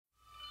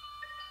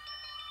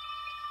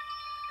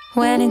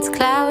When it's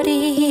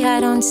cloudy, I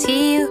don't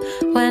see you.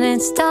 When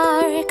it's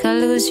dark, I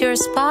lose your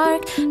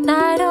spark. And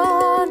I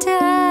don't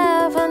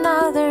have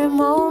another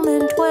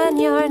moment when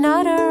you're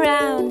not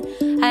around.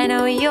 I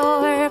know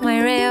you're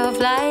my ray of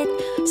light.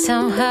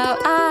 Somehow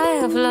I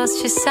have lost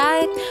your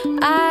sight.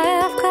 I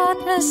have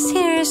got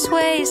mysterious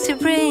ways to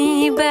bring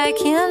you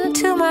back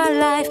into my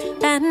life.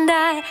 And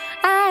I'm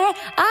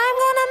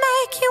gonna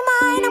make you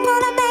mine. I'm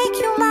gonna make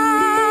you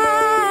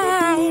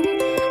mine.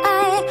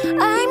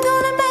 I'm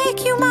gonna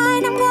make you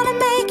mine. I'm gonna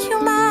make you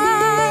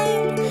mine.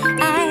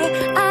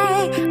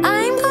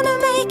 I'm gonna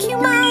make you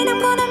mine. I'm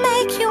gonna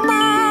make you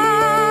mine.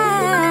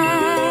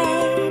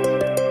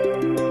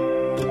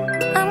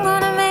 I'm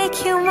gonna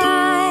make you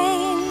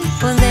mine.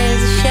 When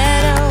there's a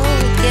shadow,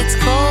 it gets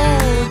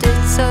cold.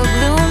 It's so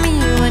gloomy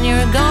when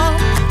you're gone.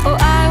 Oh,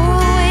 I will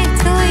wait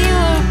till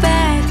you're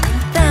back.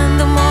 Then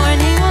the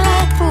morning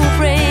light will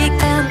break.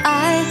 And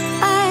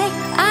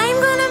I'm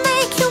gonna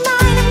make you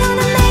mine. I'm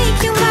gonna make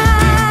you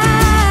mine.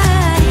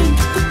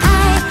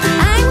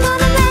 I'm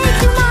gonna make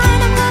you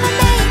mine. I'm gonna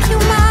make you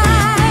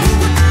mine.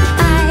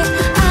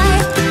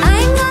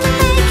 I'm gonna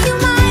make you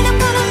mine. I'm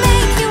gonna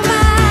make you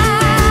mine.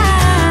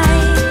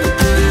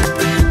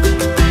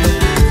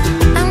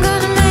 I'm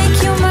gonna make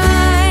you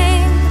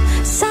mine.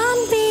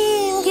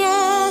 Sunbeam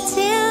gets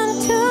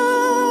into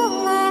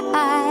my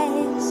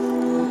eyes.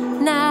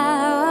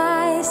 Now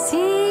I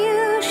see you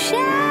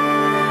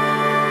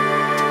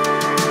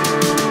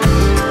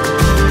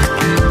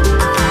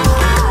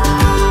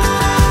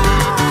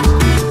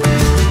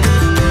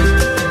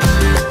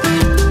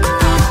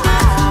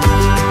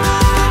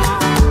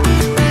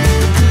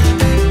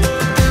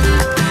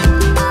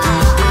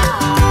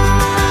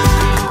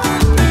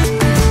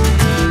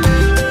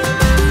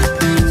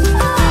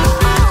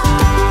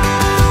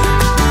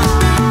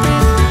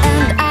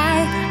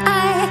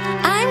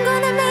I'm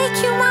gonna make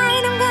you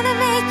mine. I'm gonna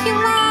make you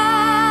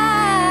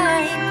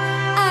mine.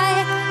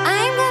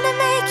 I'm gonna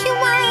make you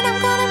mine. I'm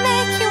gonna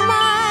make you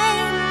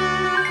mine.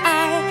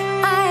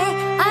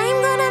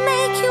 I'm gonna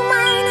make you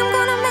mine. I'm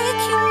gonna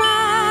make you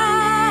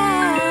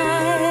mine.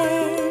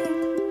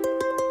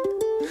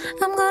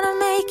 I'm gonna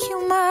make you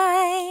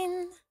mine.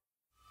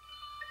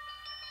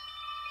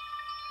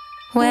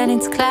 When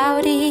it's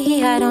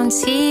cloudy, I don't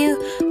see you.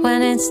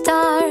 When it's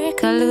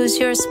dark, I lose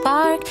your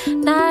spark.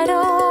 And I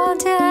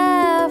don't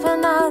have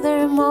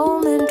another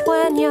moment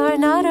when you're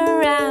not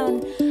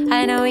around.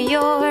 I know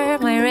you're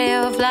my ray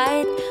of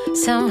light.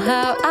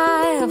 Somehow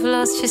I have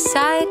lost your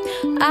sight.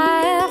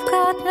 I have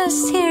got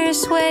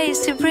mysterious ways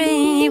to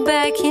bring you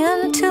back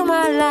into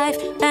my life.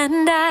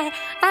 And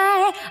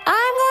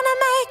I'm gonna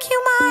make you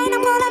mine.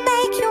 I'm gonna